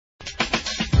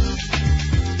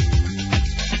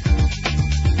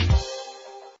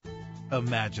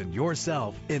Imagine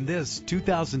yourself in this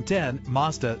 2010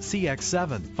 Mazda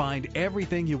CX-7. Find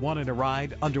everything you want in a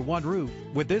ride under one roof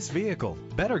with this vehicle.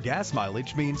 Better gas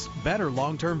mileage means better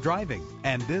long-term driving,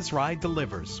 and this ride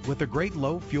delivers with a great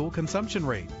low fuel consumption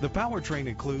rate. The powertrain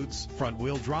includes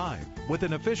front-wheel drive with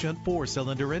an efficient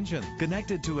 4-cylinder engine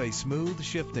connected to a smooth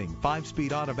shifting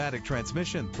 5-speed automatic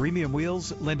transmission. Premium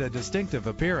wheels lend a distinctive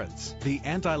appearance. The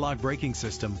anti-lock braking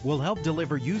system will help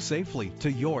deliver you safely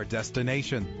to your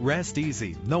destination. Rest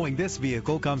easy knowing this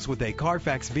vehicle comes with a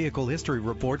Carfax Vehicle History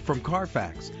Report from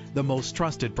Carfax, the most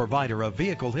trusted provider of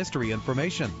vehicle history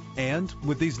information. And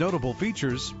with these notable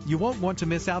features, you won't want to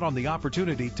miss out on the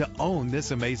opportunity to own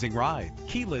this amazing ride.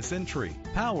 Keyless entry,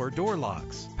 power door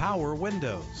locks, power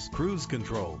windows, cruise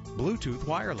control, Bluetooth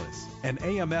wireless, an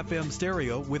AM/FM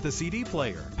stereo with a CD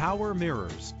player, power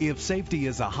mirrors. If safety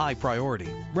is a high priority,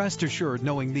 rest assured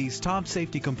knowing these top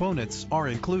safety components are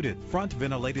included: front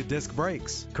ventilated disc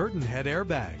brakes, curtain head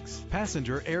airbags,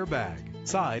 passenger airbag,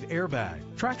 side airbag,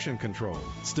 traction control,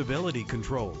 stability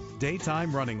control,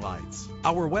 daytime running lights.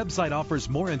 Our website offers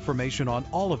more information on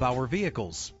all of our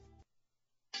vehicles.